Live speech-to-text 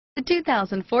The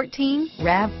 2014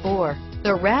 RAV4.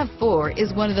 The RAV4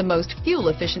 is one of the most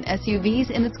fuel-efficient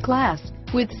SUVs in its class,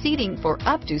 with seating for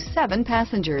up to 7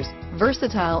 passengers.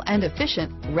 Versatile and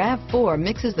efficient, RAV4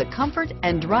 mixes the comfort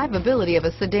and drivability of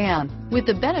a sedan with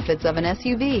the benefits of an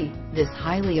SUV. This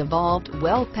highly evolved,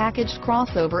 well-packaged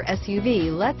crossover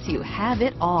SUV lets you have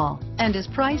it all and is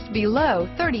priced below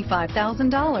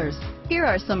 $35,000. Here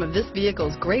are some of this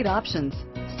vehicle's great options: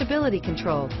 stability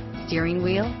control, steering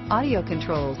wheel audio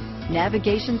controls,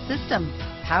 navigation system,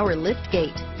 power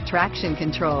liftgate, traction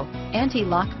control,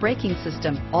 anti-lock braking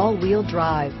system, all-wheel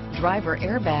drive, driver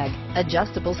airbag,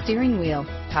 adjustable steering wheel,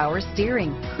 power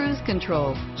steering, cruise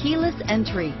control, keyless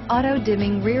entry,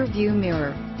 auto-dimming rear view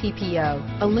mirror,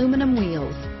 PPO, aluminum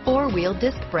wheels, 4-wheel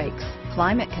disc brakes,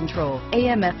 climate control,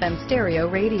 AM/FM stereo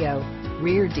radio,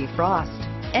 rear defrost,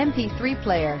 MP3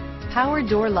 player, power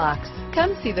door locks.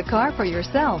 Come see the car for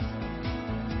yourself.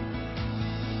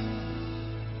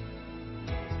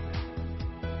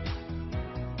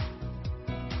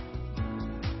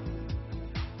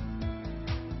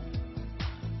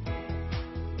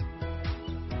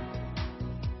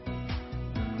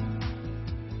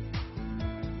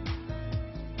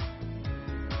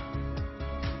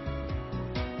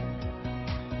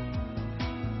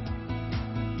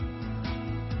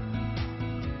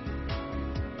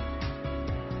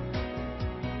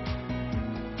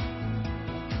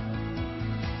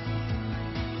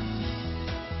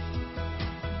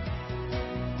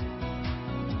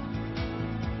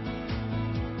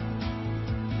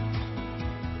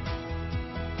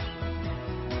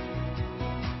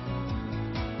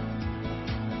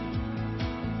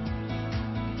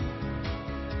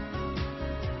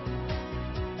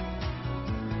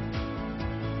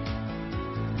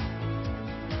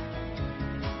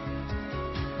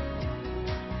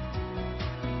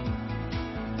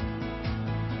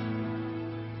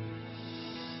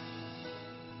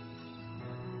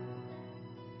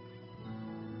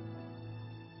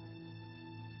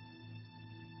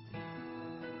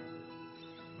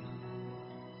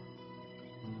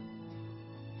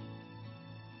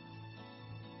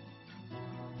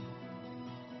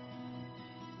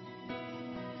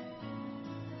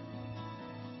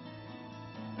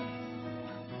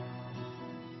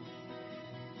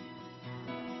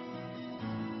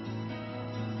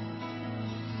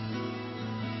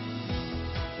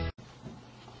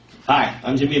 Hi,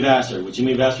 I'm Jimmy Vasser with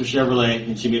Jimmy Vasser Chevrolet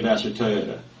and Jimmy Vasser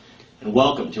Toyota, and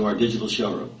welcome to our digital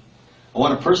showroom. I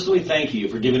want to personally thank you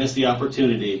for giving us the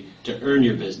opportunity to earn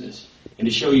your business and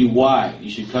to show you why you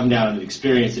should come down and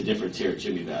experience the difference here at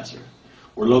Jimmy Vasser.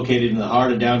 We're located in the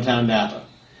heart of downtown Napa.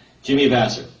 Jimmy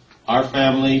Vasser, our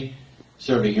family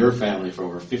serving your family for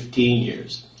over 15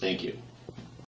 years. Thank you.